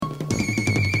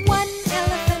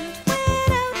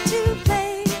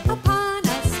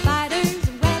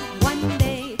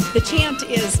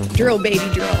Drill, baby,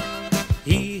 drill.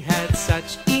 He had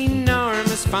such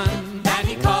enormous fun that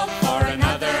he called for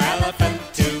another elephant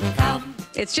to come.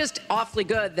 It's just awfully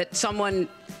good that someone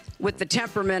with the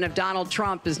temperament of Donald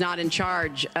Trump is not in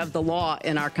charge of the law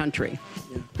in our country.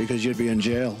 Because you'd be in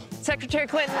jail. Secretary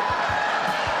Clinton.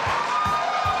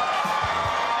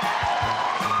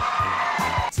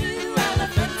 Two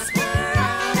elephants were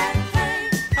out at play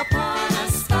upon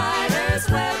a spider's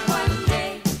web one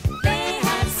day. They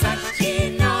had such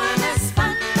enormous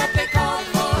fun that they called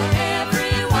for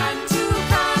everyone to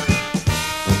come.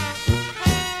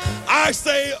 I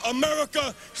say,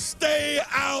 America, stay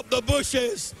out the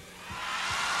bushes.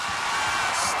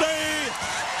 Stay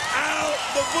out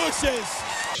the bushes.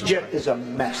 Shit is a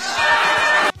mess.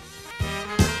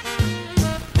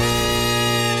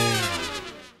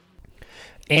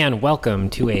 And welcome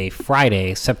to a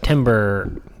Friday,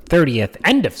 September 30th,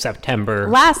 end of September,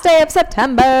 Last day of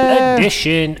September.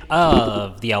 edition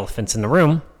of The Elephants in the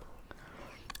Room.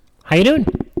 How you doing?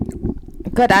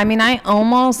 Good. I mean, I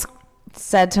almost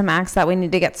said to Max that we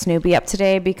need to get Snoopy up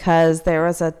today because there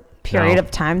was a period No. of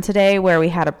time today where we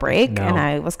had a break, No. and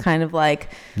I was kind of like,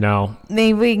 No.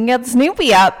 maybe we can get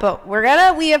Snoopy up, but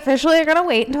we officially are gonna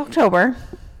wait until October.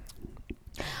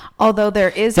 Although there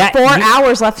is That- 4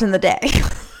 hours left in the day.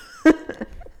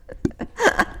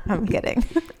 I'm kidding.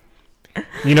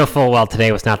 You know full well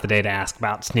today was not the day to ask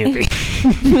about Snoopy.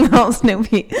 No,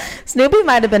 Snoopy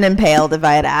might have been impaled if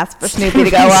I had asked for Snoopy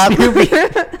to go up.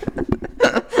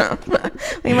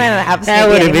 We might not have Snoopy That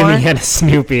would have anymore. been the end of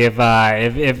Snoopy if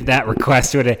that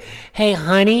request would have, hey,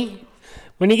 honey,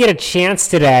 when you get a chance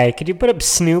today, could you put up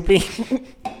Snoopy?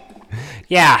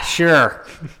 Yeah, sure.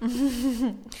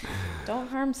 Don't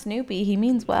harm Snoopy. He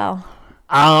means well.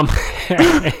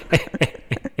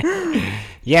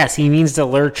 Yes, he means to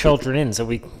lure children in so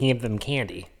we can give them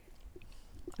candy.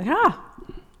 Yeah.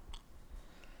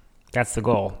 That's the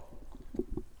goal.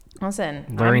 Listen,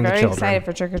 Luring I'm the very children. excited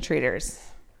for trick-or-treaters.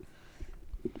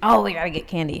 Oh, we got to get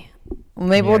candy. Well,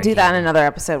 maybe Yeah, we'll do that candy. in another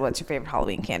episode. What's your favorite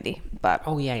Halloween candy? But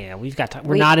Oh, yeah. We've got time.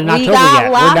 We're we- not in we October got yet.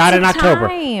 We're lots not in of October.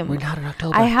 time. We're not in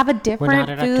October. I have a We're not different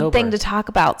in food October. thing to talk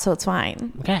about, so it's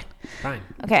fine. Okay, fine.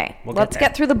 Okay, We'll let's get there.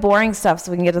 get through the boring stuff so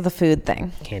we can get to the food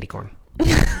thing. Candy corn.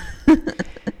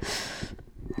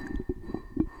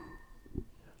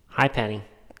 Hi, Penny.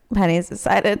 Penny's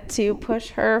decided to push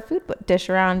her food dish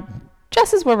around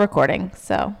just as we're recording,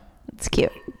 so it's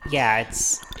cute. Yeah,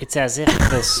 it's as if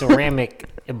the ceramic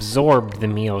absorbed the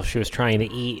meal she was trying to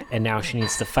eat, and now she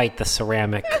needs to fight the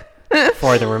ceramic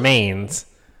for the remains.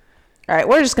 All right,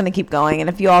 we're just going to keep going, and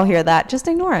if you all hear that, just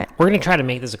ignore it. We're going to try to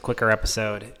make this a quicker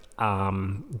episode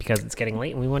because it's getting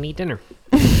late and we want to eat dinner.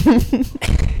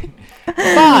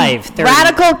 5:30.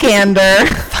 Radical candor.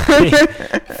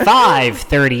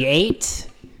 5:38.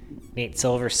 Nate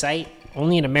Silver site.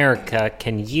 Only in America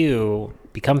can you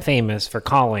become famous for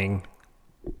calling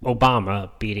Obama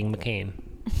beating McCain.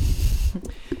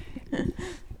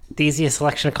 The easiest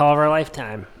election call of our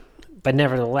lifetime. But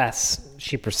nevertheless,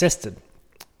 she persisted.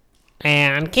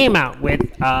 And came out with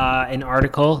an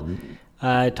article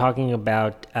talking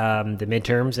about the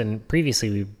midterms. And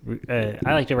previously, I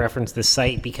like to reference this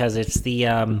site because it's the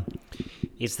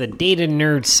data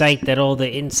nerd site that all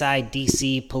the inside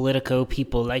DC Politico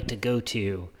people like to go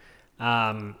to.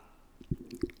 I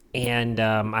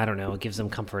don't know, it gives them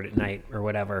comfort at night or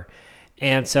whatever.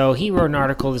 And so he wrote an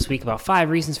article this week about 5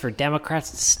 reasons for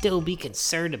Democrats to still be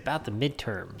concerned about the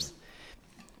midterms.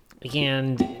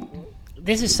 And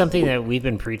this is something that we've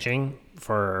been preaching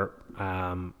for,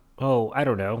 I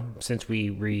don't know, since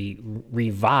we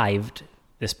revived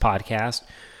this podcast,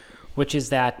 which is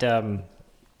that,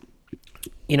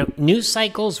 news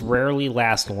cycles rarely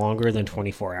last longer than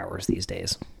 24 hours these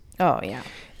days. Oh, yeah.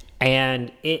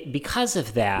 And because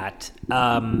of that,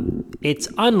 it's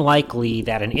unlikely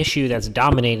that an issue that's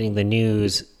dominating the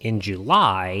news in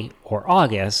July or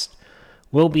August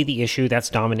will be the issue that's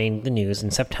dominating the news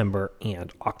in September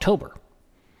and October.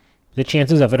 The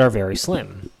chances of it are very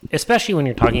slim, especially when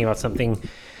you're talking about something,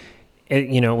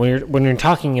 when you're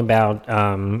talking about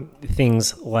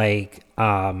things like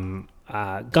gun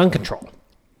control.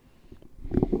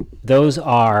 Those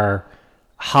are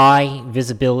high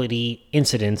visibility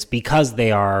incidents because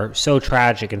they are so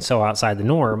tragic and so outside the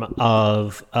norm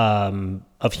of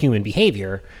human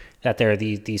behavior that there are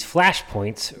these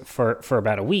flashpoints for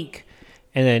about a week,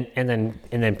 and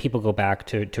then people go back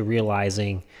to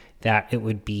realizing that it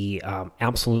would be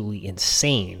absolutely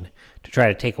insane to try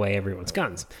to take away everyone's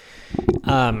guns.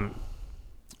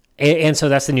 And so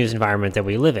that's the news environment that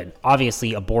we live in.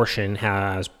 Obviously, abortion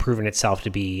has proven itself to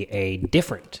be a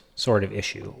different sort of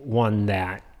issue, one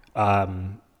that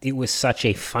it was such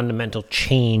a fundamental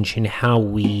change in how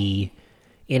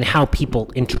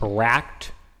people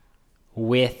interact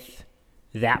with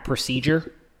that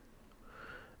procedure.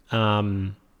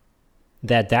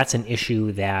 That's an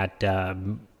issue that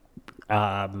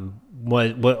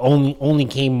was only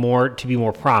came to be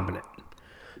more prominent.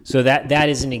 So that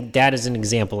is an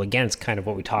example against kind of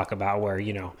what we talk about, where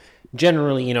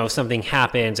generally something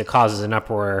happens, it causes an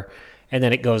uproar, and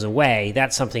then it goes away.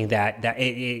 That's something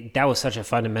that was such a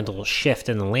fundamental shift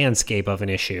in the landscape of an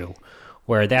issue,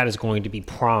 where that is going to be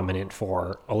prominent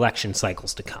for election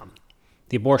cycles to come.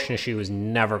 The abortion issue is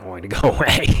never going to go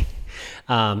away.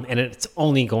 And it's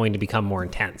only going to become more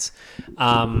intense.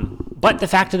 But the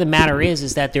fact of the matter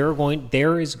is that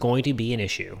there is going to be an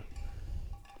issue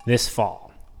this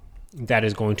fall that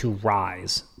is going to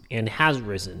rise and has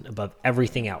risen above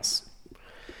everything else.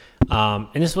 And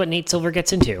this is what Nate Silver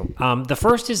gets into. The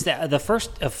first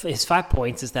of his 5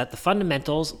 points is that the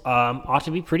fundamentals ought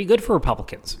to be pretty good for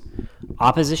Republicans.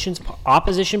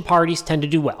 Opposition parties tend to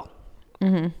do well.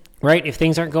 Mm-hmm. Right? If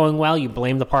things aren't going well, you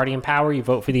blame the party in power, you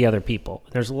vote for the other people.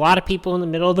 There's a lot of people in the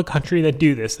middle of the country that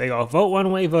do this. They go, vote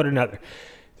one way, vote another.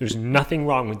 There's nothing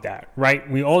wrong with that, right?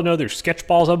 We all know there's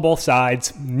sketchballs on both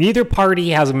sides. Neither party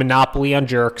has a monopoly on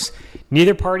jerks.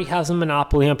 Neither party has a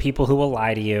monopoly on people who will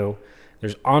lie to you.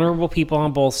 There's honorable people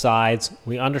on both sides.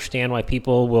 We understand why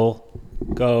people will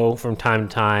go from time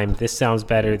to time, this sounds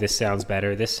better, this sounds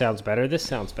better, this sounds better, this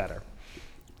sounds better.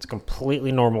 It's a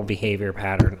completely normal behavior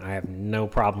pattern. I have no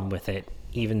problem with it,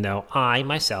 even though I,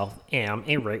 myself, am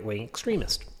a right-wing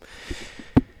extremist.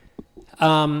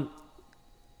 President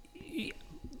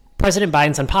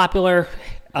Biden's unpopular.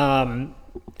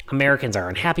 Americans are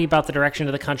unhappy about the direction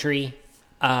of the country.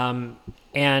 And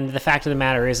the fact of the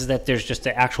matter is that there's just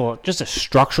a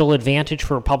structural advantage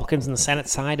for Republicans in the Senate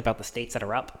side about the states that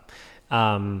are up.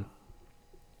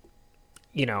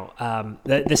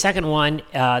 The second one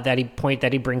that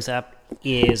he brings up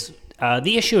is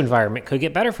the issue environment could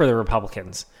get better for the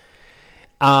Republicans.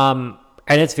 And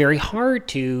it's very hard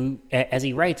to, as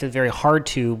he writes, it's very hard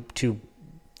to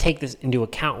take this into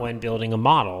account when building a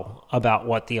model about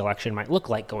what the election might look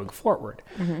like going forward.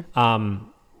 Mm-hmm.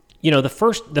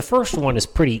 The first one is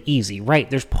pretty easy, right?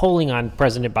 There's polling on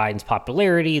President Biden's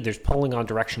popularity. There's polling on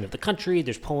direction of the country.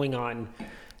 There's polling on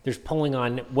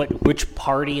which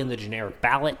party in the generic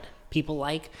ballot people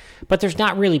like, but there's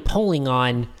not really polling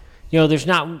on, there's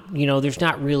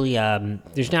not really a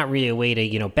way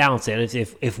to, balance it.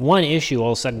 If one issue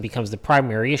all of a sudden becomes the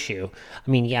primary issue, I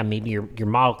mean, yeah, maybe your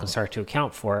model can start to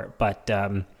account for it, but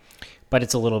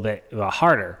it's a little bit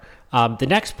harder. The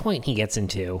next point he gets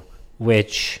into,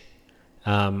 which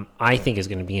I think is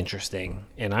going to be interesting,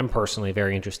 and I'm personally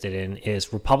very interested in,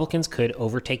 is Republicans could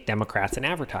overtake Democrats in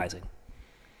advertising.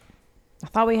 I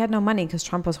thought we had no money because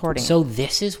Trump was hoarding. So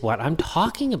this is what I'm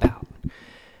talking about.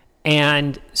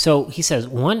 And so he says,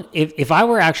 if I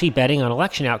were actually betting on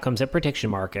election outcomes at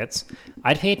prediction markets,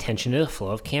 I'd pay attention to the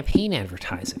flow of campaign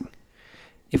advertising.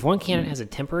 If one candidate has a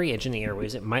temporary edge in the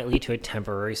airwaves, it might lead to a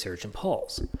temporary surge in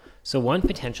polls. So one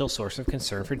potential source of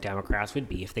concern for Democrats would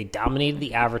be if they dominated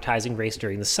the advertising race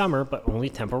during the summer, but only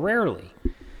temporarily.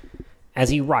 As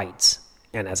he writes,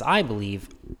 and as I believe,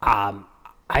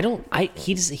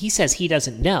 he says he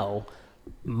doesn't know.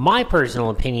 My personal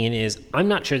opinion is I'm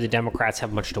not sure the Democrats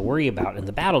have much to worry about in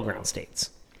the battleground states.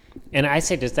 And I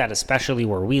say that especially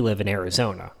where we live in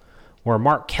Arizona, where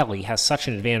Mark Kelly has such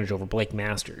an advantage over Blake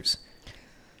Masters.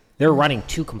 They're running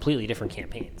two completely different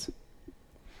campaigns.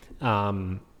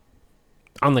 On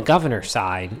the governor's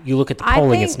side, you look at the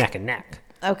polling, it's neck and neck.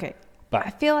 Okay. But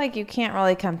I feel like you can't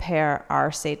really compare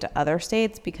our state to other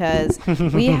states because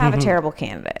we have a terrible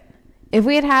candidate. If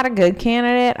we had had a good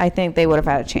candidate, I think they would have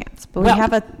had a chance. But we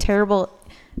have a terrible,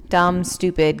 dumb,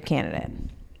 stupid candidate.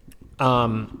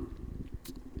 I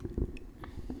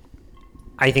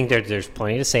think there's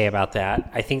plenty to say about that.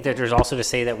 I think that there's also to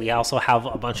say that we also have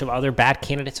a bunch of other bad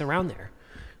candidates around there.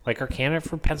 Like our candidate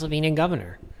for Pennsylvania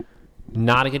governor.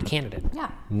 Not a good candidate.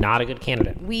 Yeah. Not a good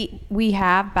candidate. We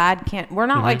have bad candidates. We're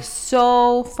not like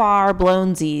so far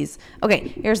blownsies.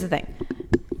 Okay, here's the thing.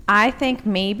 I think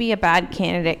maybe a bad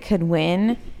candidate could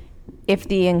win if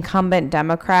the incumbent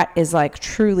Democrat is like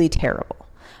truly terrible.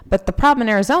 But the problem in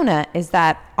Arizona is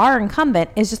that our incumbent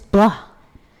is just blah.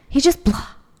 He's just blah.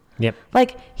 Yep.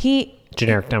 Like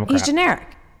generic Democrat. He's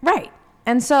generic. Right.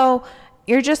 And so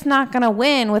you're just not going to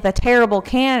win with a terrible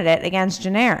candidate against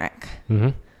generic. Mm-hmm.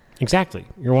 Exactly.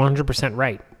 You're 100%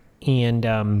 right.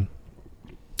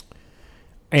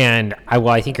 And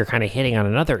I think you're kind of hitting on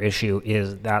another issue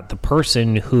is that the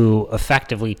person who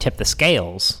effectively tipped the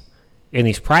scales in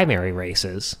these primary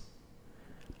races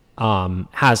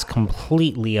has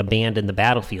completely abandoned the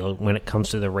battlefield when it comes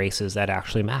to the races that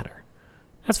actually matter.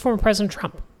 That's former President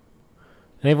Trump.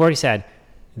 And they've already said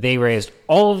they raised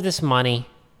all of this money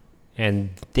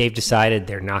and they've decided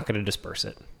they're not going to disperse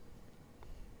it.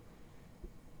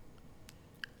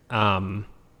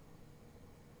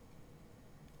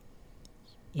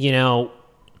 You know,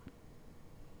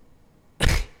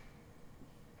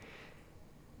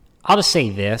 I'll just say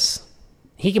this.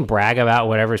 He can brag about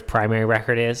whatever his primary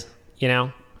record is, you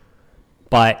know,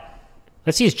 but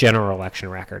let's see his general election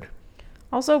record.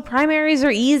 Also, primaries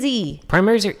are easy.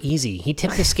 Primaries are easy. He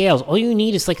tipped the scales. All you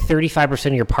need is like 35%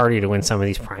 of your party to win some of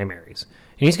these primaries.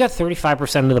 And he's got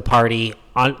 35% of the party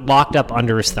locked up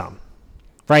under his thumb,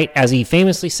 right? As he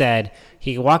famously said,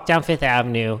 he could walk down Fifth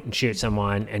Avenue and shoot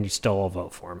someone and you still will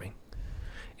vote for me.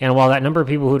 And while that number of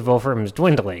people who would vote for him is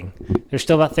dwindling, there's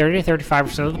still about 30 to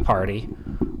 35% of the party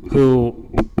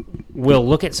who will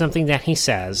look at something that he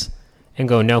says and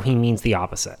go, no, he means the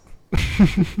opposite.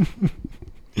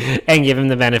 And give him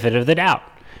the benefit of the doubt.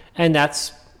 And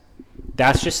that's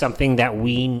just something that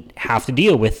we have to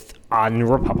deal with on the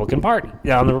Republican Party,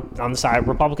 on the side of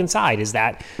Republican side, is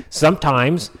that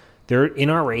sometimes they're in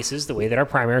our races, the way that our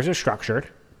primaries are structured,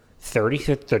 30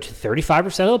 to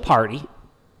 35% of the party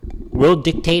will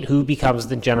dictate who becomes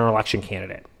the general election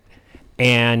candidate.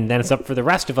 And then it's up for the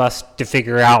rest of us to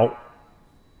figure out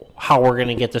how we're going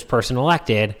to get this person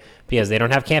elected, because they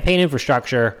don't have campaign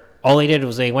infrastructure. All they did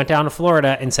was they went down to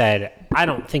Florida and said, I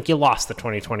don't think you lost the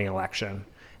 2020 election.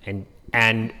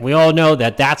 And we all know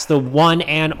that that's the one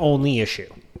and only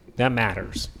issue that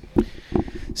matters.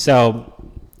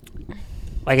 So,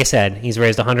 like I said, he's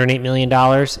raised $108 million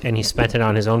and he spent it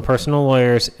on his own personal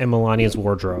lawyers and Melania's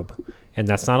wardrobe. And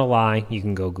that's not a lie. You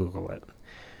can go Google it.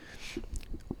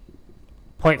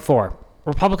 Point 4.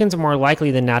 Republicans are more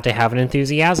likely than not to have an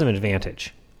enthusiasm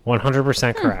advantage.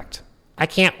 100% correct. I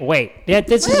can't wait. Yeah,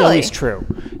 this is always true.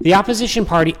 The opposition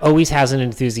party always has an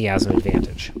enthusiasm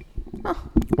advantage.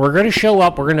 We're going to show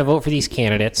up. We're going to vote for these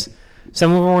candidates.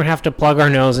 Some of them we're going to have to plug our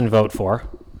nose and vote for.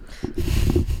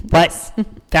 But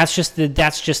that's just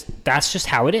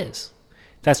how it is.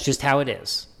 That's just how it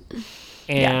is.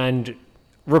 And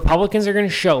Republicans are going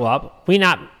to show up.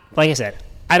 Like I said,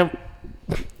 I don't.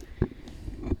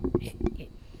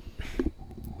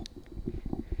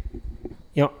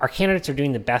 You know, our candidates are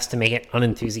doing the best to make it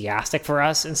unenthusiastic for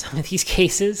us in some of these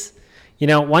cases. You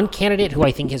know, one candidate who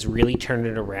I think has really turned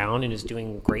it around and is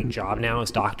doing a great job now is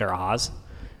Dr. Oz.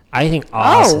 I think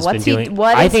Oz has been doing.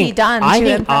 What has he done? I to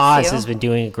think impress Oz you? has been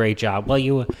doing a great job. Well,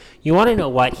 you want to know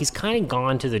what? He's kind of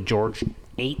gone to the George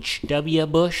H.W.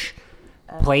 Bush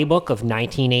playbook of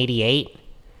 1988,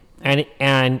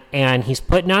 and he's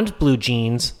putting on his blue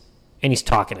jeans and he's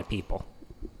talking to people.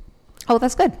 Oh,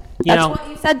 that's good. You That's know- what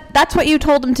you said. That's what you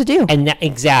told him to do. And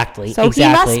exactly. So he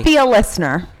must be a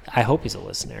listener. I hope he's a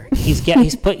listener.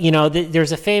 He's put, you know,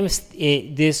 there's a famous,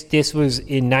 this was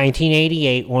in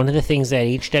 1988. One of the things that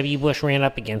H.W. Bush ran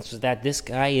up against was that this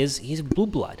guy he's a blue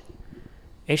blood.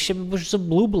 H.W. Bush is a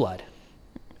blue blood.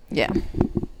 Yeah.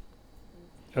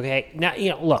 Okay. Now, you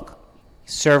know, look,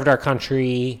 he served our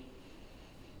country.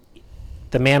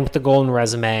 The man with the golden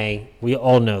resume. We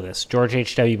all know this. George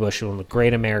H.W. Bush is one of the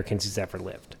great Americans who's ever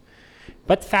lived.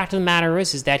 But the fact of the matter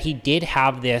is that he did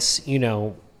have this, you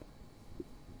know,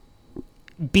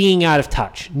 being out of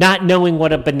touch, not knowing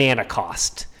what a banana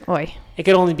cost. Oi. It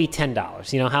could only be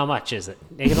 $10. You know, how much is it?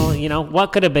 It could only, you know,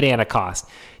 what could a banana cost?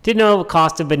 Didn't know the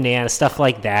cost of banana, stuff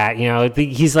like that. You know,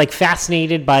 he's like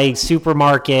fascinated by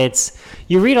supermarkets.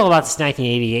 You read all about this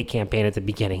 1988 campaign at the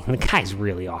beginning. The guy's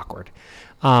really awkward.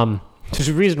 There's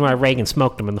a reason why Reagan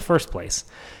smoked him in the first place.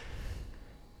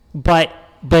 But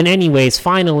anyways,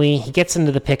 finally, he gets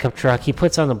into the pickup truck, he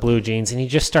puts on the blue jeans, and he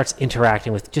just starts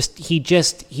interacting with, he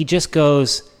just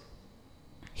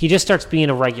starts being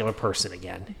a regular person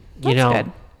again. You That's know?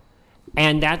 good.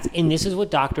 And this is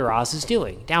what Dr. Oz is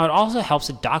doing. Now, it also helps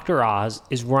that Dr. Oz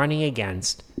is running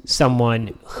against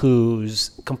someone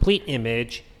whose complete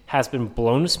image has been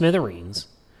blown to smithereens.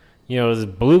 You know, the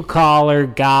blue-collar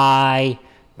guy,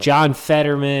 John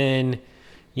Fetterman.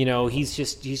 You know, he's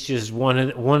just one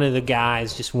of the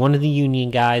guys, just one of the union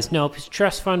guys. Nope, he's a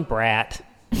trust fund brat.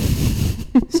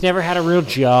 He's never had a real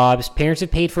job. His parents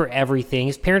have paid for everything.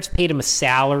 His parents paid him a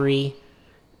salary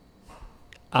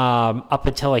up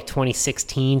until like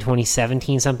 2016,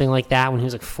 2017, something like that, when he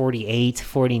was like 48,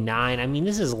 49. I mean,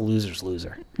 this is a loser's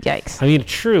loser. Yikes. I mean, a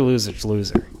true loser's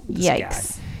loser. This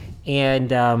Yikes. guy.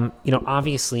 And, you know,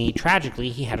 obviously, tragically,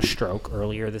 he had a stroke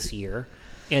earlier this year,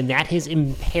 and that has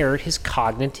impaired his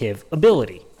cognitive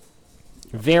ability.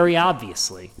 Very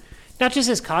obviously. not just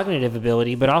his cognitive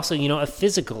ability, but also, a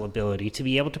physical ability to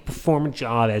be able to perform a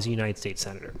job as a United States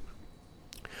Senator.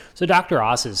 So Dr.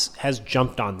 Oz has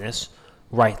jumped on this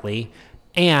rightly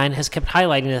and has kept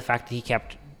highlighting the fact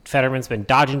that Fetterman's been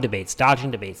dodging debates.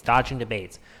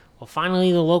 Well,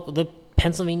 finally, the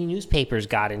Pennsylvania newspapers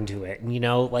got into it,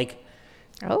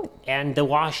 and the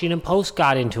Washington Post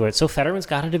got into it. So Fetterman's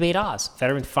got to debate Oz.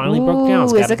 Fetterman finally broke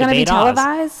down. Is it going to be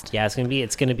televised? Yeah, it's going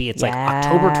to be. It's like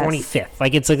October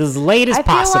 25th. It's like as late as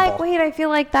possible. I feel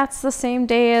like that's the same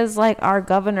day as like our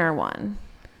governor one.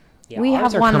 Yeah, we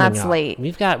have one that's up. late.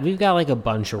 We've got like a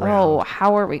bunch around. Oh,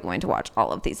 how are we going to watch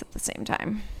all of these at the same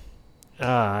time?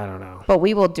 I don't know. But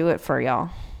we will do it for y'all.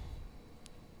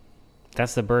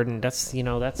 That's the burden. That's.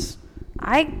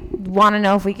 I want to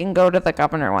know if we can go to the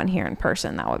governor one here in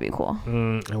person. That would be cool.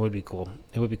 It would be cool.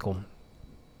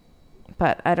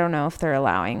 But I don't know if they're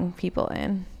allowing people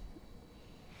in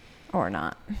or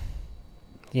not.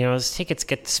 As tickets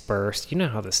get dispersed, you know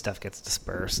how this stuff gets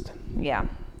dispersed. Yeah.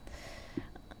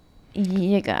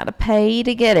 You gotta pay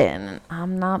to get in.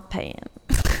 I'm not paying.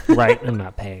 Right, I'm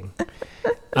not paying.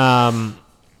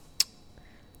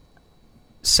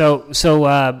 So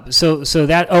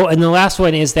that. Oh, and the last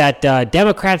one is that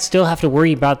Democrats still have to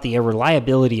worry about the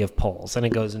reliability of polls, and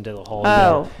it goes into the whole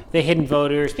the hidden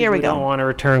voters. People Here we go. don't want to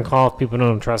return calls. People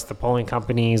don't trust the polling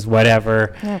companies.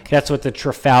 Whatever. Okay. That's what the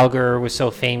Trafalgar was so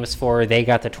famous for. They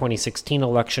got the 2016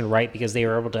 election right because they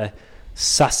were able to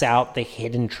suss out the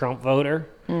hidden Trump voter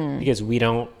because we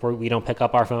don't pick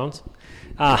up our phones.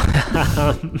 But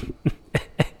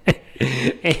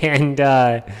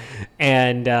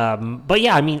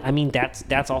yeah, I mean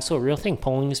that's also a real thing.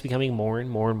 Polling is becoming more and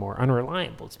more and more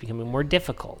unreliable. It's becoming more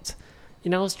difficult.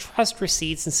 It's trust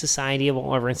receipts in society of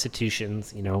all of our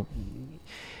institutions.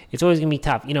 It's always going to be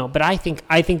tough. But I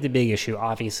think the big issue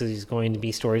obviously is going to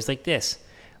be stories like this.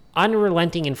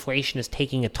 Unrelenting inflation is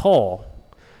taking a toll,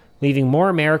 leaving more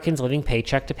Americans living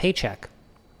paycheck to paycheck.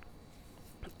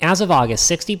 As of August,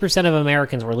 60% of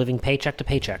Americans were living paycheck to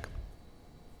paycheck.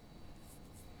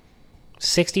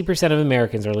 60% of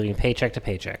Americans are living paycheck to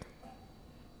paycheck.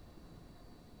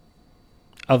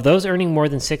 Of those earning more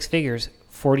than six figures,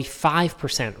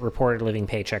 45% reported living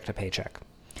paycheck to paycheck.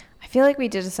 I feel like we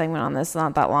did a segment on this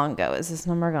not that long ago. Is this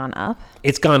number gone up?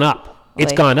 It's gone up.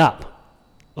 It's gone up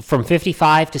from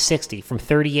 55 to 60, from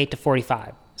 38 to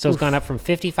 45. So it's gone up from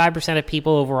 55% of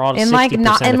people overall to 60% of people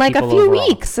overall. In like a few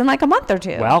weeks, in like a month or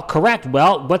two. Well, correct.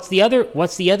 Well, what's the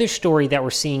other story that we're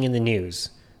seeing in the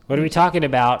news? What are we talking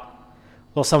about?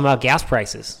 Well, something about gas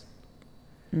prices.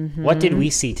 Mm-hmm. What did we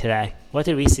see today?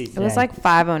 It was like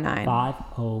 509.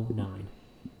 509.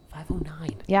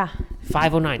 509. Yeah.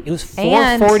 509. It was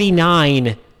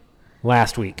 449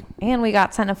 last week. And we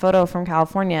got sent a photo from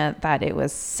California that it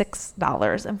was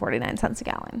 $6.49 a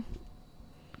gallon.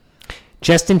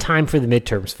 Just in time for the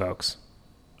midterms, folks.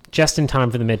 Just in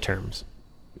time for the midterms.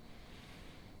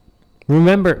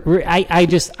 Remember, I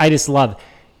just love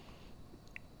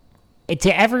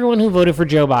to everyone who voted for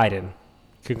Joe Biden,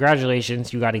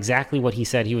 congratulations, you got exactly what he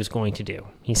said he was going to do.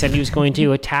 He said he was going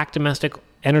to attack domestic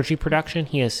energy production.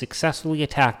 He has successfully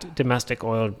attacked domestic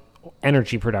oil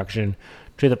energy production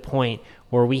to the point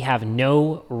where we have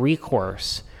no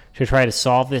recourse to try to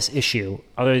solve this issue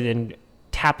other than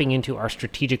tapping into our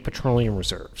strategic petroleum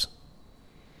reserves,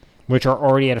 which are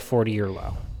already at a 40-year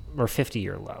low or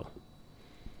 50-year low.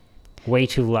 Way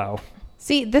too low.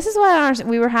 See, this is why I understand.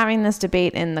 We were having this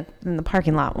debate in the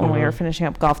parking lot when we were finishing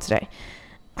up golf today.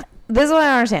 This is what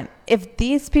I understand. If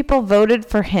these people voted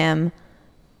for him,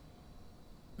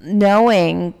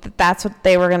 knowing that that's what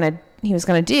he was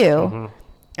gonna do,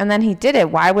 and then he did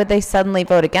it, why would they suddenly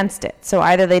vote against it? So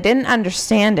either they didn't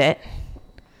understand it,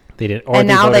 and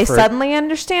now they suddenly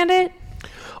understand it,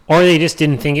 or they just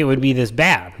didn't think it would be this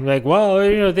bad. Like,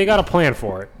 well, they got a plan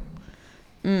for it.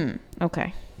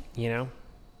 Okay.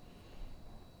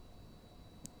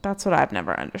 That's what I've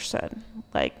never understood.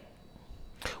 Like,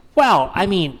 well, I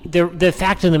mean, the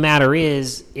fact of the matter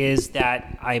is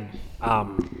that I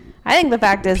think the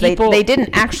fact is they didn't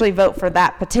actually vote for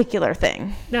that particular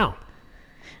thing. No.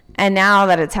 And now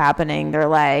that it's happening, they're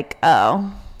like,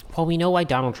 oh. Well, we know why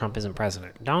Donald Trump isn't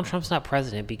president. Donald Trump's not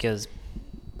president because,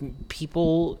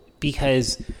 well, I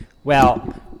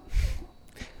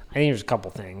think there's a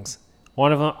couple things.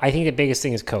 One of them, I think the biggest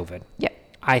thing is COVID. Yeah.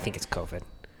 I think it's COVID.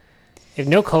 If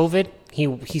no COVID, he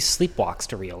sleepwalks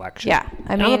to re-election. Yeah,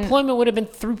 I mean, unemployment would have been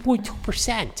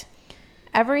 3.2%.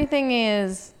 Everything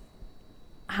is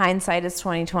hindsight is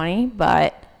 2020,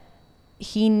 but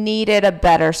he needed a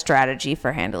better strategy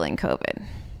for handling COVID.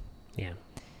 Yeah.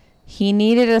 He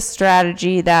needed a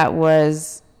strategy that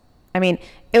was, I mean,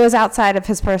 it was outside of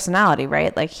his personality,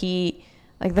 right? Like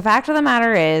the fact of the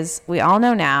matter is, we all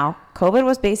know now, COVID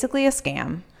was basically a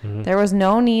scam. There was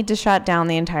no need to shut down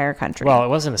the entire country. Well, it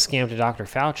wasn't a scam to Dr.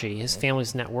 Fauci. His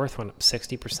family's net worth went up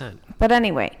 60%. But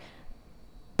anyway,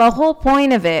 the whole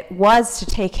point of it was to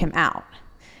take him out.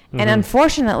 And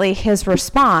unfortunately, his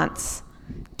response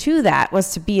to that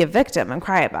was to be a victim and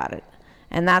cry about it.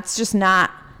 And that's just not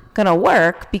going to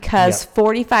work because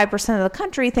 45% of the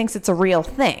country thinks it's a real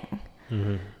thing.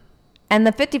 And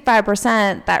the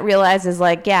 55% that realizes,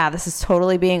 like, yeah, this is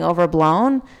totally being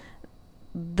overblown,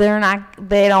 they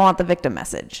don't want the victim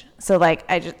message. So, like,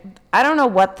 I don't know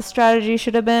what the strategy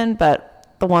should have been,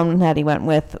 but the one that he went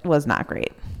with was not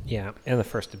great. Yeah, and the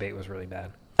first debate was really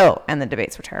bad. Oh, and the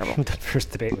debates were terrible. The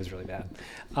first debate was really bad.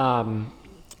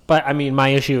 But I mean, my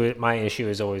issue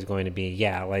is always going to be,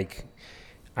 like,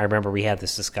 I remember we had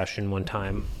this discussion one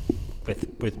time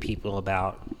with people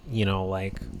about,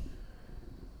 like,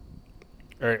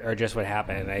 or just what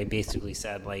happened. I basically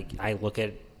said, like, I look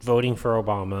at voting for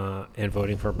Obama and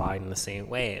voting for Biden the same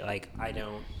way. Like, I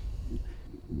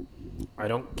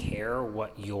don't care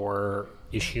what your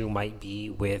issue might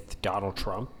be with Donald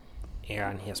Trump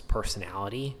and his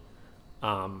personality.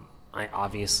 I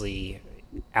obviously,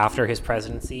 after his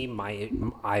presidency,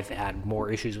 I've had more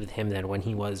issues with him than when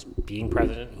he was being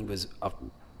president. He was a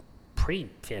pretty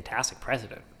fantastic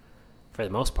president for the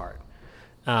most part.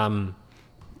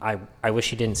 I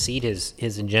wish he didn't cede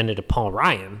his agenda to Paul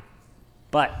Ryan,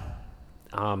 but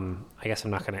I guess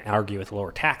I'm not going to argue with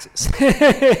lower taxes.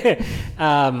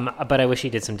 But I wish he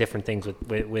did some different things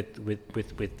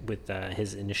with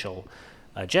his initial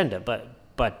agenda.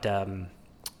 But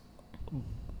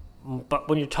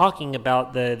when you're talking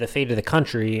about the fate of the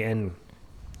country and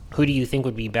who do you think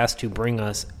would be best to bring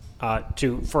us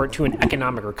to an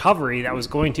economic recovery that was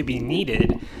going to be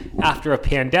needed after a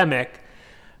pandemic,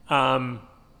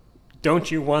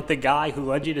 don't you want the guy who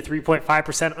led you to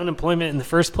 3.5% unemployment in the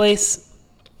first place?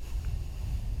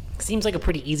 Seems like a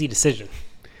pretty easy decision.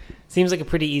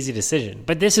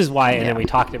 But this is why, and then we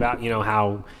talked about,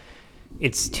 how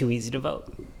it's too easy to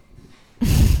vote.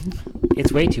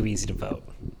 It's way too easy to vote.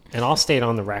 And I'll state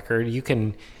on the record, you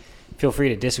can feel free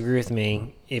to disagree with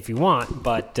me if you want,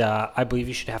 but I believe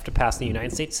you should have to pass the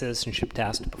United States citizenship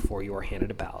test before you are handed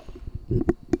a ballot.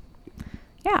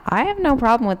 Yeah, I have no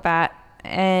problem with that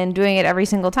and doing it every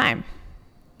single time.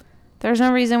 There's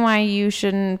no reason why you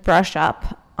shouldn't brush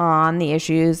up on the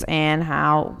issues and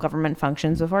how government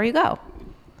functions before you go.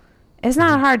 It's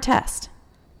not a hard test.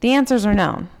 The answers are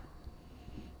known.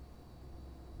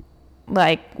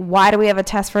 Like, why do we have a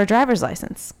test for a driver's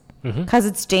license? Because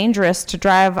it's dangerous to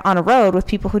drive on a road with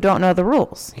people who don't know the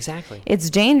rules. Exactly. It's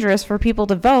dangerous for people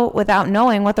to vote without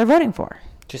knowing what they're voting for.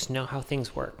 Just know how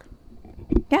things work.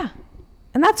 Yeah.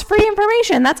 And that's free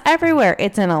information. That's everywhere.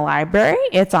 It's in a library.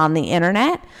 It's on the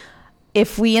internet.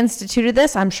 If we instituted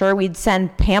this, I'm sure we'd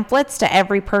send pamphlets to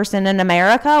every person in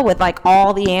America with, like,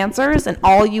 all the answers, and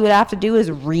all you would have to do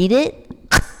is read it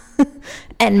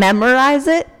and memorize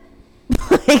it.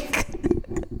 Like,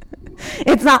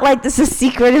 it's not like this is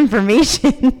secret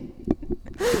information.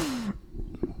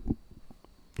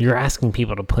 You're asking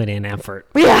people to put in effort.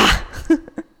 Yeah.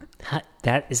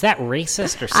 Is that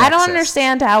racist or sexist? I don't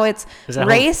understand how it's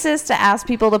racist to ask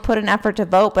people to put an effort to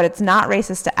vote, but it's not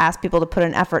racist to ask people to put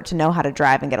an effort to know how to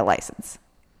drive and get a license.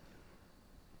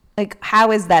 Like,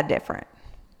 how is that different?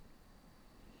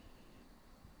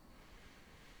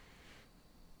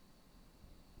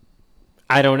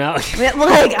 I don't know.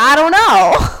 Like, I don't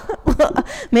know.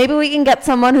 Maybe we can get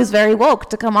someone who's very woke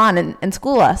to come on and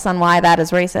school us on why that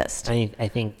is racist. I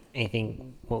think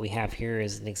what we have here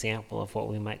is an example of what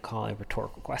we might call a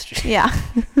rhetorical question. Yeah.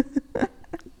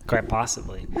 Quite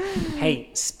possibly. Hey,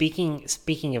 speaking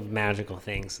of magical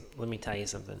things, let me tell you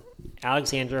something.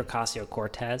 Alexandria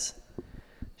Ocasio-Cortez,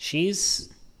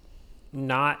 she's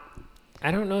not...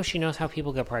 I don't know if she knows how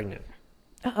people get pregnant.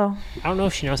 Uh-oh. I don't know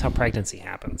if she knows how pregnancy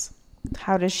happens.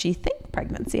 How does she think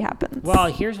pregnancy happens? Well,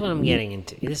 here's what I'm getting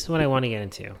into. This is what I want to get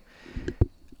into.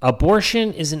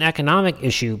 Abortion is an economic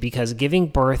issue because giving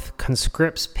birth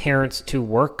conscripts parents to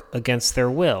work against their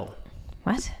will.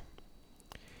 What?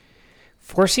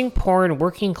 Forcing poor and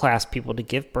working class people to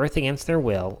give birth against their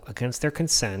will, against their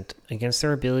consent, against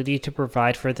their ability to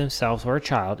provide for themselves or a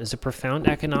child is a profound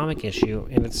economic issue,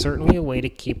 and it's certainly a way to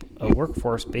keep a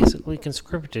workforce basically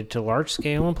conscripted to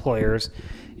large-scale employers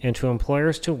and to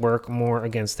employers to work more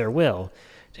against their will,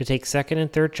 to take second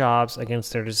and third jobs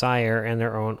against their desire and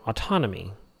their own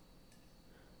autonomy.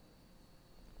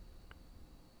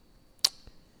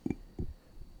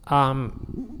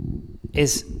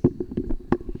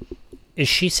 Is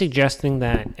she suggesting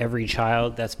that every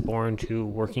child that's born to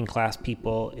working class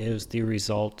people is the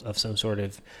result of some sort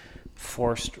of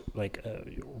forced, like,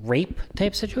 rape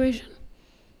type situation?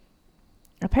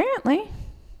 Apparently.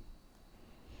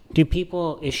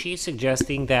 Is she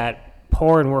suggesting that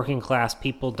poor and working class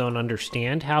people don't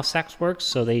understand how sex works,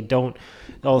 so they don't,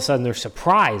 all of a sudden they're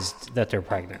surprised that they're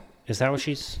pregnant? Is that what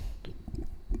she's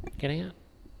getting at?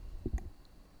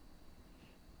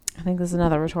 I think this is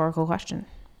another rhetorical question.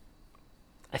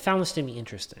 I found this to be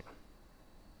interesting.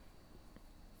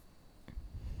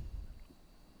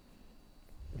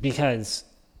 Because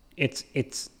it's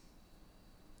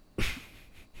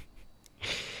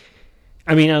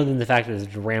I mean, other than the fact that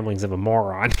it's the ramblings of a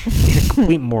moron, a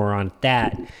complete moron at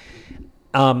that,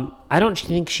 I don't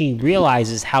think she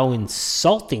realizes how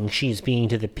insulting she's being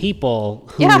to the people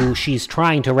who she's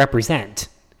trying to represent.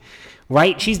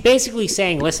 Right? She's basically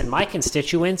saying, listen, my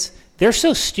constituents, they're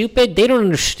so stupid, they don't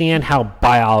understand how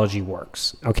biology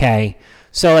works, okay?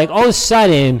 So, like, all of a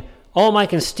sudden, all my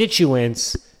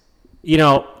constituents, you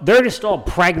know, they're just all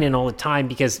pregnant all the time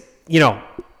because, you know,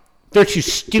 they're too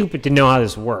stupid to know how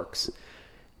this works.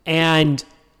 And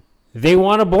they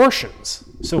want abortions,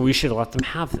 so we should let them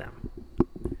have them.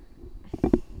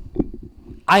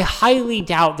 I highly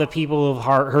doubt the people of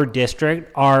her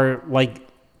district are, like,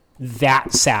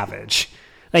 that savage.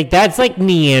 Like, that's like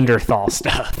Neanderthal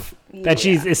stuff that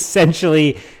she's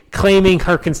essentially claiming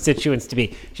her constituents to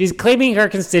be. She's claiming her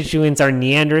constituents are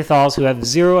Neanderthals who have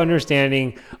zero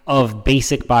understanding of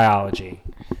basic biology,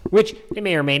 which they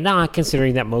may or may not,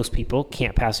 considering that most people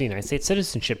can't pass the United States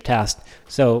citizenship test.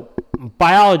 So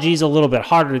biology is a little bit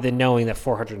harder than knowing that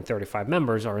 435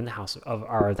 members are in the House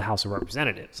of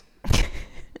Representatives.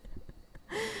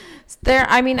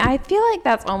 I feel like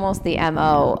that's almost the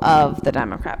MO of the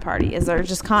Democrat Party, is they're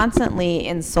just constantly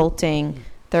insulting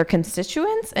their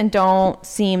constituents and don't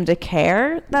seem to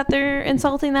care that they're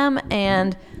insulting them.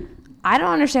 And I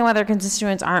don't understand why their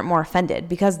constituents aren't more offended,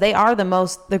 because they are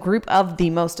the group of the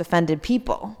most offended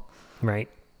people. Right.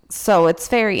 So it's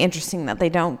very interesting that they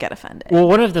don't get offended. Well,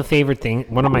 one of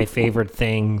my favorite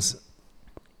things,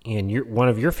 and one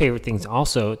of your favorite things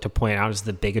also to point out, is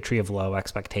the bigotry of low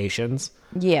expectations.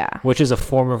 Yeah. Which is a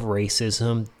form of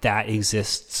racism that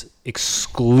exists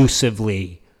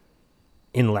exclusively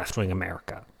in left-wing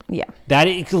America. Yeah.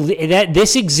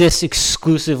 This exists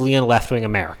exclusively in left-wing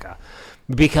America,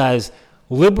 because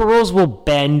liberals will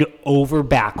bend over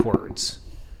backwards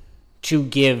to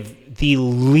give the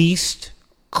least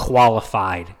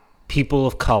qualified people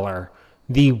of color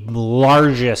the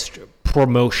largest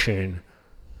promotion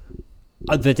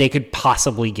that they could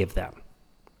possibly give them,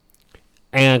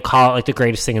 and call it like the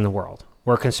greatest thing in the world,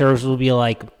 where conservatives will be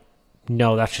like,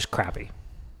 no, that's just crappy.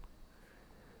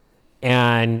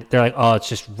 And they're like, oh, it's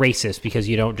just racist because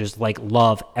you don't just like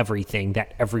love everything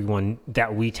that everyone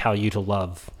that we tell you to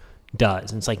love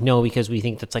does. And it's like, no, because we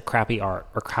think that's like crappy art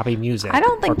or crappy music. I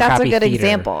don't think that's a good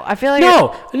example. I feel like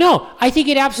no, I think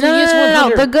it absolutely is. No.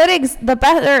 The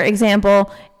better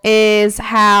example is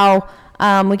how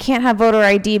we can't have voter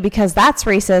ID because that's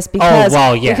racist. Because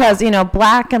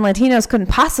Black and Latinos couldn't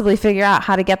possibly figure out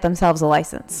how to get themselves a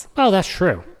license. Oh, that's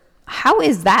true. How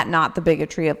is that not the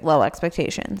bigotry of low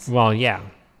expectations? Well, yeah.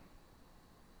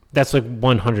 That's like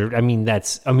 100.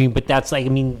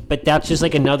 But that's just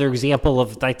like another example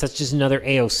of, like, that's just another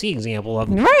AOC example of,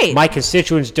 right, my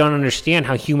constituents don't understand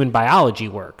how human biology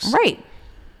works. Right.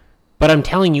 But I'm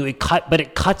telling you, it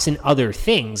cuts in other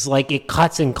things. Like, it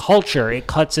cuts in culture. It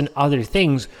cuts in other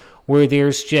things where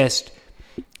there's just,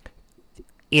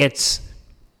 it's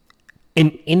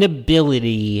an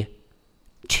inability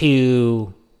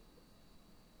to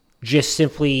just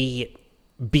simply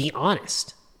be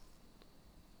honest.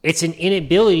 It's an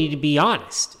inability to be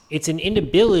honest. It's an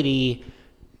inability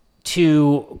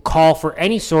to call for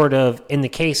any sort of, in the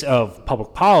case of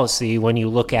public policy, when you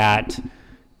look at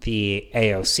the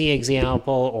AOC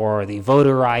example or the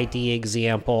voter ID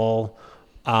example,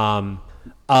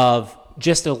 of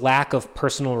just a lack of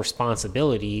personal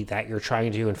responsibility that you're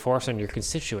trying to enforce on your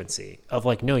constituency. Of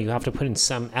like, no, you have to put in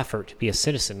some effort to be a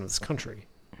citizen of this country.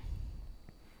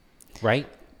 Right?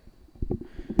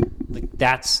 Like,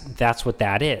 that's what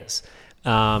that is.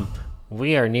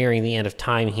 We are nearing the end of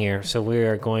time here, so we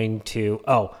are going to...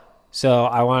 So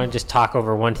I want to just talk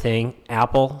over one thing.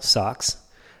 Apple sucks.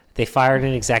 They fired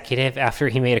an executive after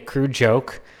he made a crude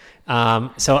joke.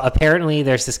 So apparently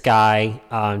there's this guy,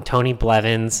 Tony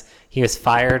Blevins. He was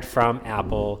fired from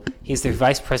Apple. He's their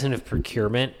vice president of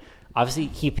procurement. Obviously,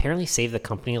 he apparently saved the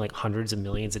company like hundreds of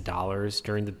millions of dollars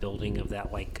during the building of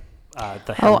that like the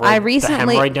Oh, hemorrhoid, I the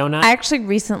recently, hemorrhoid donut. I actually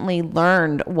recently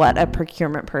learned what a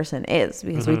procurement person is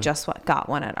because Mm-hmm. we just got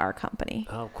one at our company.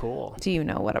 Oh, cool. Do you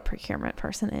know what a procurement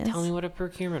person is? Tell me what a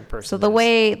procurement person So the is.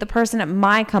 way the person at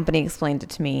my company explained it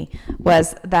to me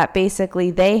was that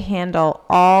basically they handle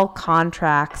all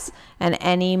contracts and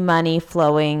any money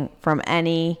flowing from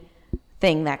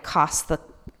anything that costs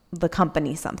the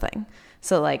company something.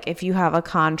 So like if you have a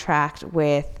contract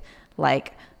with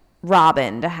like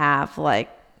Robin to have like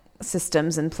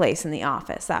systems in place in the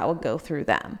office, that would go through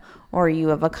them. Or you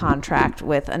have a contract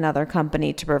with another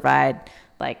company to provide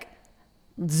like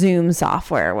Zoom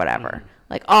software or whatever.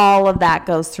 Like all of that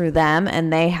goes through them,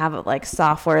 and they have like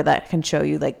software that can show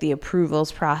you like the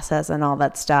approvals process and all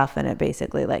that stuff. And it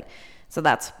basically like, so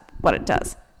that's what it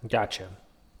does. Gotcha.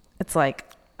 It's like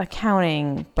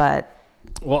accounting, but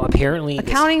Well, apparently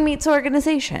accounting meets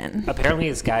organization. apparently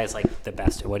this guy is like the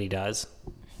best at what he does,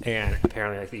 and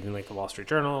apparently like even like the Wall Street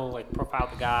Journal like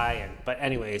profiled the guy. But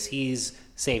anyways, he's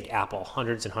saved Apple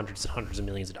hundreds and hundreds and hundreds of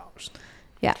millions of dollars.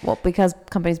 Yeah, well, because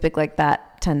companies big like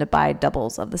that tend to buy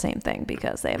doubles of the same thing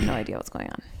because they have no idea what's going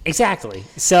on. Exactly.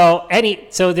 So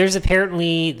there's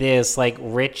apparently this like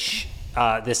rich,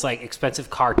 this like expensive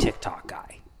car TikTok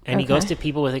guy, and he goes Okay. to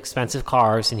people with expensive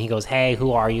cars, and he goes, "Hey,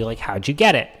 who are you? Like, how'd you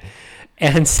get it?"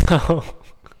 And so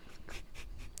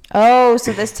Oh,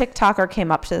 so this TikToker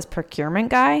came up to this procurement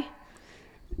guy?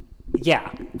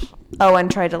 yeah, Oh, and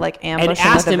tried to like and ambush him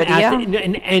asked with a him video?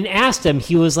 and asked him.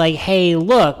 He was like, "Hey,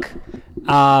 look."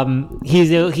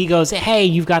 He goes, "Hey,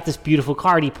 you've got this beautiful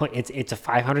car." And it's a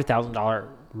 $500,000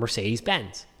 Mercedes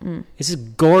Benz. It's a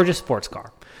gorgeous sports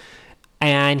car.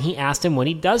 And he asked him what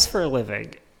he does for a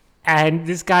living. And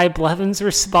this guy Blevins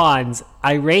responds,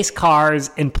 "I race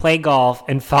cars and play golf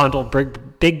and fondle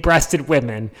big-breasted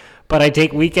women, but I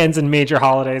take weekends and major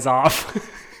holidays off."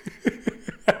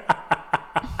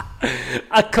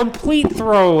 A complete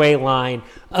throwaway line,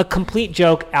 a complete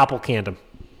joke. Apple canned him.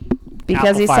 Because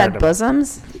Apple he fired said him.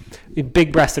 bosoms?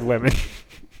 Big-breasted women.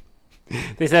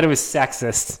 They said it was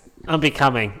sexist,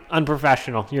 unbecoming,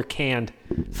 unprofessional. You're canned.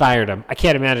 Fired him. I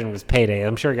can't imagine it was payday.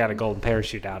 I'm sure he got a golden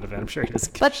parachute out of it. I'm sure he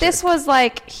doesn't. give a But shit. this was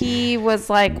like, he was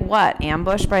like, what,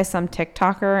 ambushed by some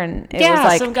TikToker? And it Yeah,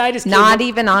 was like some guy just came not up-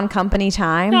 even on company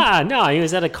time? No, he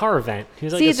was at a car event. He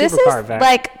was like See, a this supercar is event.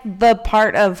 like the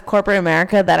part of corporate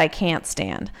America that I can't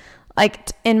stand.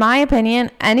 Like, in my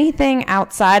opinion, anything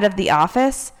outside of the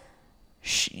office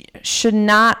you should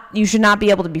not be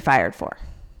able to be fired for.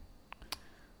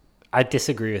 I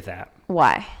disagree with that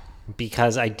Why?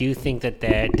 because I do think that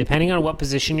depending on what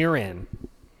position you're in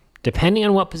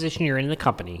the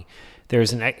company,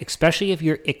 there's especially if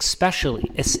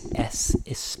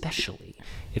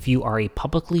you are a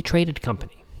publicly traded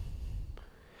company,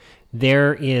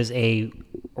 there is a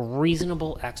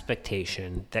reasonable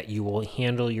expectation that you will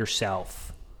handle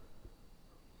yourself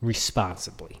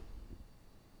responsibly.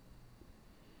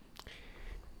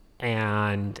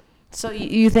 And So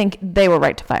you think they were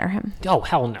right to fire him? oh,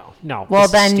 hell no. Well, this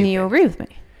is then stupid. you agree with me.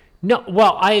 No,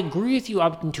 well, I agree with you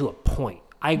up until a point.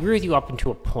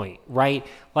 Right?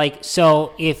 Like,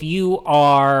 so if you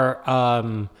are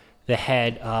the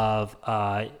head of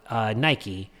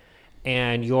Nike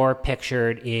and you're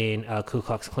pictured in a Ku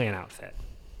Klux Klan outfit,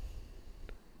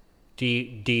 do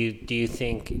you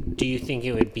think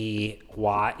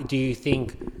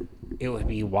it would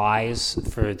be wise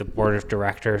for the board of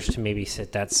directors to maybe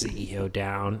sit that CEO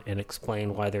down and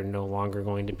explain why they're no longer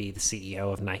going to be the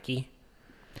CEO of Nike?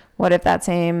 What if that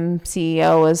same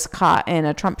CEO was caught in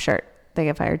a Trump shirt? They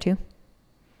get fired too?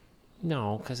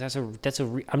 No, because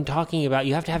I'm talking about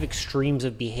you have to have extremes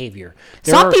of behavior.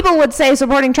 Some people would say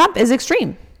supporting Trump is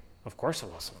extreme. Of course it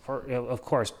was. Of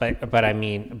course, but I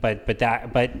mean, but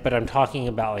I'm talking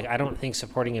about, like, I don't think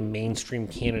supporting a mainstream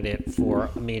candidate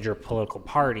for a major political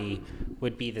party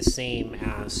would be the same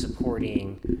as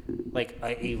supporting like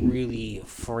a really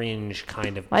fringe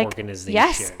kind of Like, organization.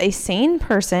 yes, a sane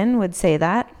person would say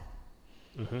that.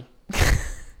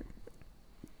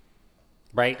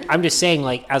 Right, I'm just saying,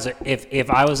 like, if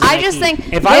I was, I just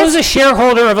think if I was this- a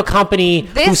shareholder of a company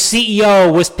this- whose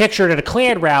CEO was pictured at a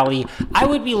Klan rally, I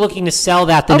would be looking to sell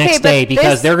that the Okay, next but day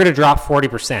because this- they're going to drop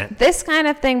 40%. This kind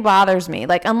of thing bothers me.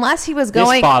 Like, unless he was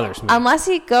going, bothers me. unless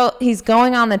he's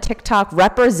going on the TikTok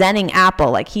representing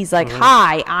Apple. Like, he's like,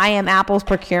 "Hi, I am Apple's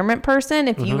procurement person."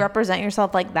 If you represent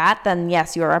yourself like that, then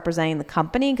yes, you are representing the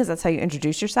company because that's how you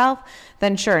introduce yourself.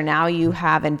 Then sure, now you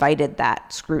have invited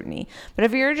that scrutiny. But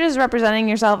if you're just representing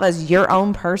yourself as your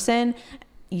own person,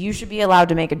 you should be allowed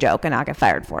to make a joke and not get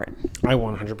fired for it. I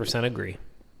 100% agree.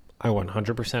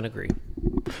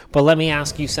 But let me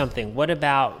ask you something. What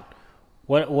about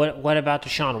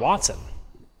Deshaun Watson?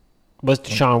 Was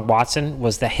Deshaun Watson,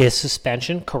 was that his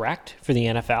suspension correct for the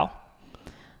NFL?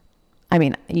 I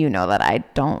mean, you know that I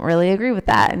don't really agree with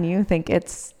that, and you think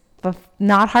it's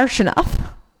not harsh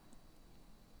enough.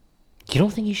 You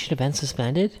don't think he should have been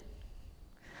suspended?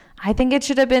 I think it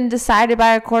should have been decided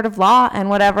by a court of law, and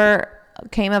whatever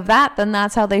came of that, then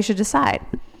that's how they should decide.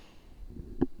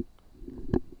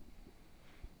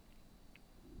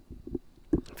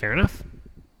 Fair enough.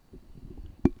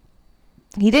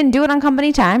 He didn't do it on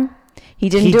company time. He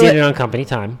didn't He do did it. it on company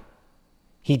time.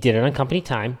 He did it on company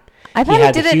time. I thought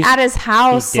he did it at his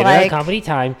house. He did it on Like, company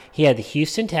time. He had the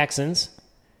Houston Texans.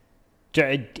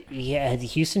 He had the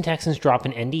Houston Texans drop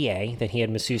an NDA that he had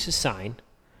masseuses sign.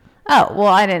 oh, well,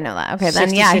 I didn't know that. Okay,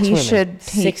 then yeah, 66 he women. should.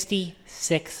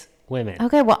 66 women.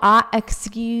 Okay, well,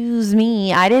 excuse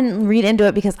me. I didn't read into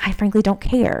it because I frankly don't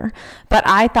care. But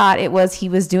I thought it was he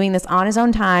was doing this on his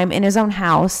own time, in his own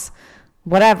house,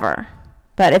 whatever.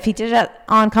 But if he did it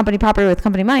on company property with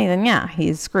company money, then yeah,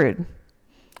 he's screwed.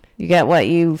 You get what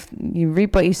you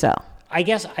reap what you sow. I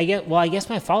guess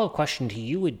my follow-up question to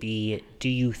you would be, do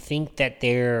you think that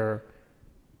there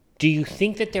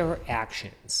are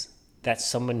actions that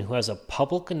someone who has a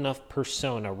public enough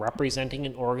persona representing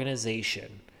an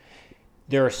organization,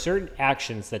 there are certain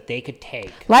actions that they could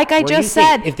take? Like I where you just think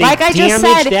said, if they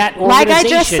damage that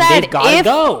organization, they've got to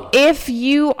go. if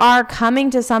you are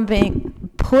coming to something,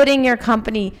 putting your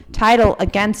company title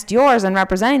against yours and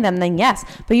representing them, then yes.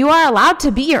 But you are allowed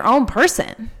to be your own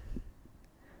person.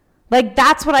 Like,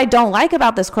 that's what I don't like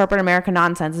about this corporate America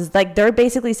nonsense, is like they're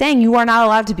basically saying you are not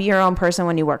allowed to be your own person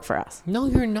when you work for us. No,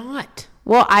 you're not.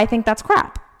 Well, I think that's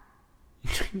crap.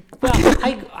 Well,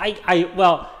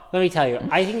 well, let me tell you,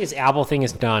 I think this Apple thing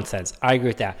is nonsense. I agree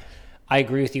with that. I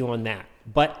agree with you on that.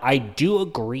 But I do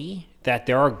agree that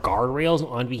there are guardrails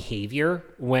on behavior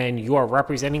when you are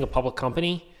representing a public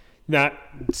company that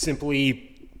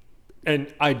simply,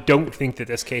 and I don't think that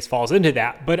this case falls into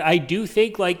that, but I do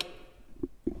think, like,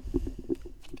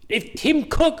 if Tim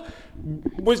Cook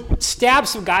was stabbed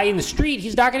some guy in the street,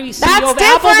 he's not going to be CEO of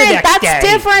Apple the next day. That's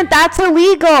different. That's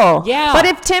illegal. Yeah. But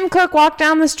if Tim Cook walked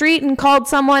down the street and called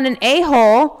someone an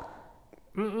a-hole,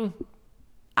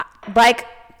 like,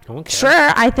 Okay.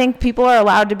 sure, I think people are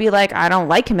allowed to be like, I don't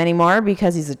like him anymore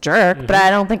because he's a jerk, but I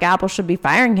don't think Apple should be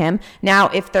firing him. Now,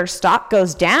 if their stock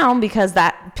goes down because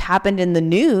that happened in the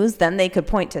news, then they could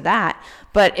point to that.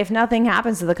 But if nothing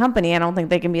happens to the company, I don't think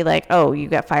they can be like, oh, you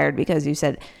got fired because you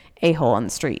said a-hole on the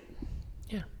street.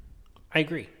 Yeah, I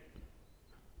agree.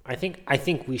 I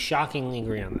think we shockingly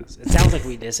agree on this. It sounds like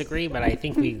we disagree, but I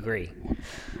think we agree.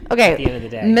 Okay, At the end of the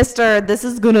day. Mr. This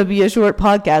is going to be a short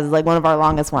podcast. It's like one of our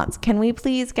longest ones. Can we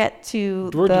please get to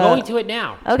We're going to it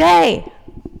now. Okay.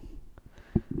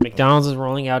 McDonald's is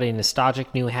rolling out a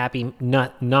nostalgic new Happy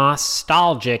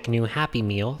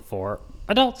Meal for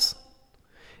adults.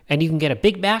 And you can get a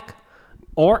Big Mac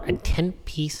or a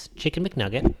 10-piece Chicken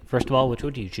McNugget. First of all, which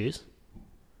would you choose?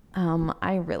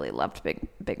 I really loved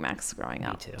Big Macs growing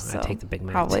up. too. I'd So take the Big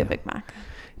Mac, Probably too. a Big Mac.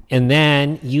 And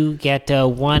then you get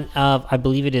one of, I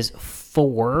believe it is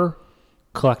 4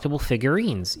 collectible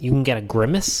figurines. You can get a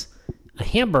Grimace, a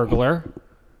Hamburglar,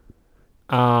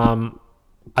 a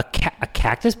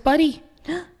Cactus Buddy.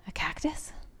 A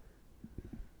cactus?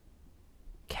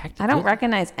 Cactus. I don't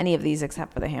recognize any of these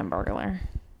except for the Hamburglar.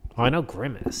 Oh, I know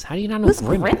Grimace. How do you not know Who's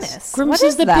Grimace? Grimace? Grimace What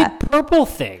is is the that? big purple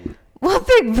thing. What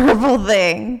big purple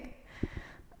thing?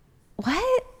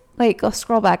 What? Wait, go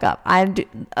scroll back up.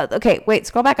 Okay, wait,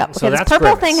 scroll back up. So Okay, this that's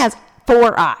purple Grimace. thing has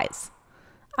 4 eyes.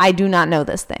 I do not know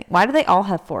this thing. Why do they all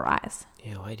have 4 eyes?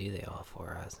 Yeah, why do they all have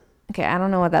 4 eyes? Okay, I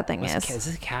don't know what that thing Is is.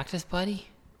 this a Cactus Buddy?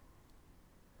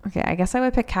 Okay, I guess I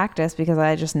would pick cactus because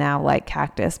I just now like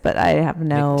cactus, but I have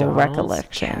no McDonald's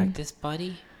recollection. Cactus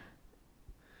Buddy?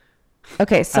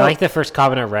 Okay, so I like the first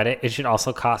comment I read it. It should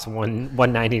also cost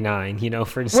 $1.99,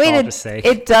 for wait, nostalgia's sake.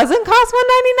 it doesn't cost $1.99?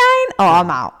 Oh, I'm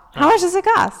out. How much does it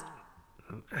cost?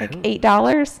 Like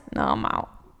 $8? No, I'm out.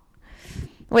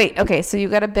 Wait, okay, so you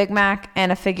got a Big Mac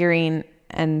and a figurine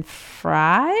and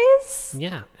fries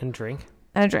Yeah, and drink.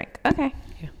 and a drink. Okay.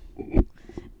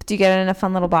 Do you get it in a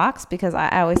fun little box? Because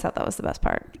I always thought that was the best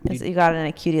part. Is that you got it in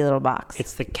a cutie little box.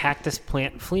 It's the Cactus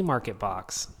Plant Flea Market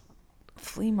box.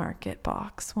 Flea market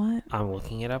box. What? I'm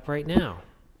looking it up right now.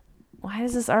 Why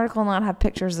does this article not have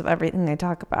pictures of everything they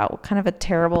talk about? What kind of a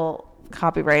terrible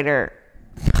copywriter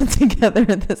put together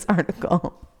this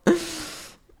article? It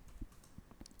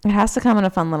has to come in a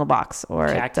fun little box or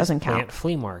it Cactus doesn't Plant count.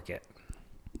 Flea Market.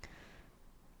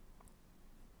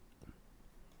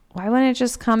 Why wouldn't it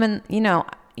just come in, do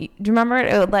you remember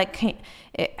it? It would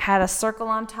it had a circle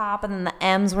on top and then the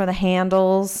M's were the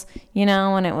handles,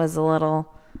 and it was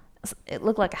it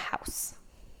looked like a house.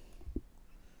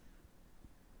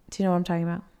 Do you know what I'm talking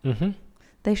about? Mm-hmm.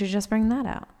 They should just bring that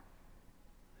out.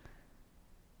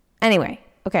 Anyway,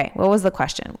 okay, what was the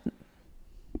question?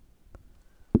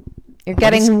 You're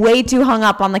getting way too hung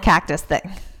up on the cactus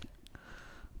thing.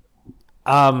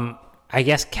 I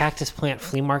guess cactus plant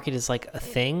flea market is like a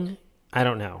thing. I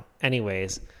don't know.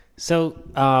 Anyways, so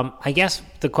I guess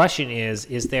the question is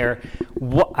there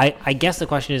what? I guess the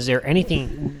question is there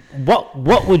anything? What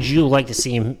would you like to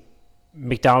see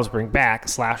McDonald's bring back?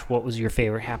 / what was your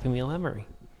favorite Happy Meal memory?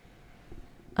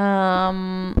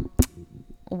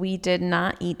 We did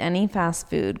not eat any fast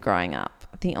food growing up.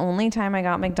 The only time I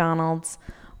got McDonald's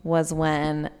was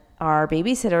when our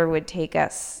babysitter would take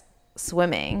us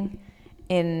swimming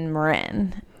in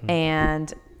Marin,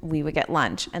 and we would get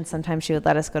lunch, and sometimes she would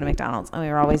let us go to McDonald's, and we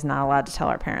were always not allowed to tell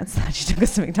our parents that she took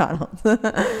us to McDonald's.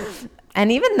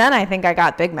 And even then, I think I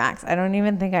got Big Macs. I don't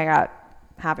even think I got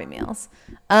Happy Meals.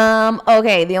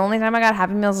 Okay, the only time I got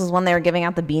Happy Meals was when they were giving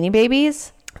out the Beanie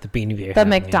Babies. The Beanie Baby. The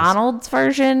McDonald's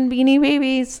version Beanie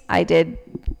Babies. I did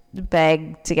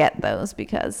beg to get those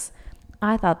because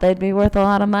I thought they'd be worth a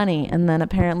lot of money, and then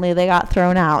apparently they got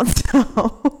thrown out.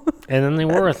 So And then they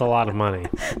were worth a lot of money.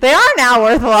 they are now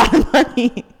worth a lot of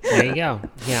money. There you go.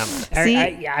 Yeah. See,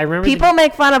 I remember people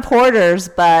make fun of hoarders,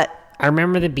 but I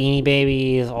remember the Beanie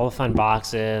Babies, all the fun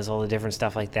boxes, all the different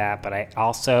stuff like that. But I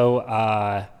also,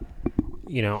 I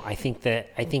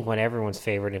think what everyone's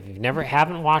favorite, if you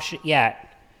haven't watched it yet,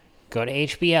 go to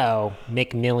HBO,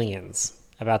 McMillions,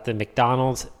 about the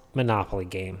McDonald's Monopoly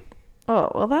game. oh,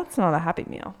 well, that's not a Happy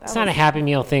Meal. It's not a Happy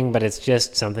Meal thing, but it's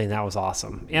just something that was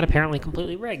awesome and apparently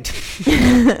completely rigged.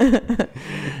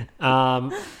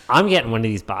 I'm getting one of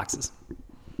these boxes.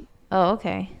 Oh,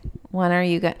 okay. When are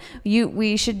you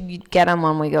we should get them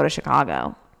when we go to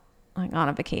Chicago, like on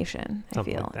a vacation.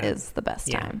 Something I feel like that. is the best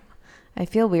Yeah. time. I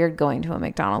feel weird going to a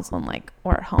McDonald's when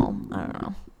we're at home. I don't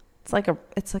know.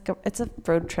 It's a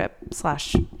road trip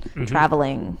 /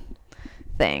 traveling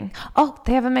thing. Oh,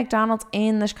 they have a McDonald's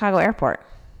in the Chicago airport.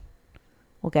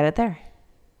 We'll get it there.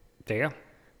 There you go.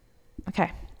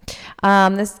 Okay.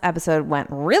 This episode went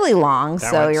really long,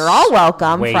 That so went you're all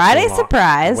welcome. way Friday too long.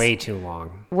 surprise. Way too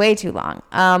long. Way too long.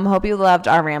 Hope you loved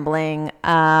our rambling.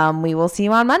 We will see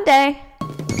you on Monday.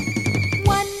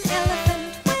 One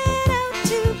elephant went out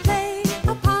to play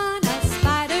upon a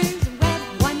spider's web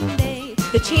one day.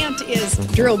 The chant is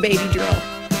drill, baby, drill.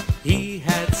 He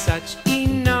had such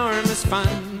enormous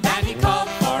fun That he called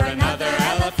for another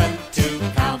elephant to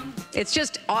come. It's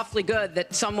just awfully good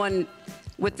that someone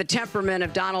with the temperament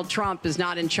of Donald Trump is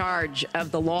not in charge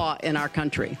of the law in our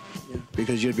country.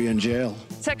 Because you'd be in jail.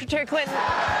 Secretary Clinton.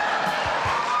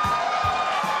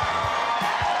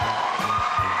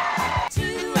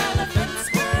 Two elephants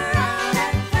were out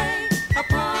at play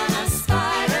upon a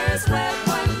spider's web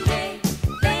one day.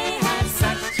 They had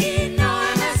such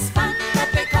enormous fun that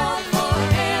they called for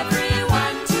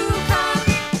everyone to come.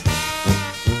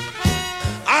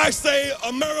 I say,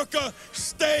 America,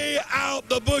 stay out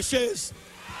the bushes.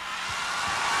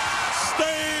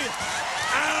 Stay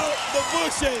out the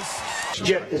bushes. This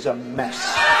jet is a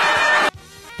mess.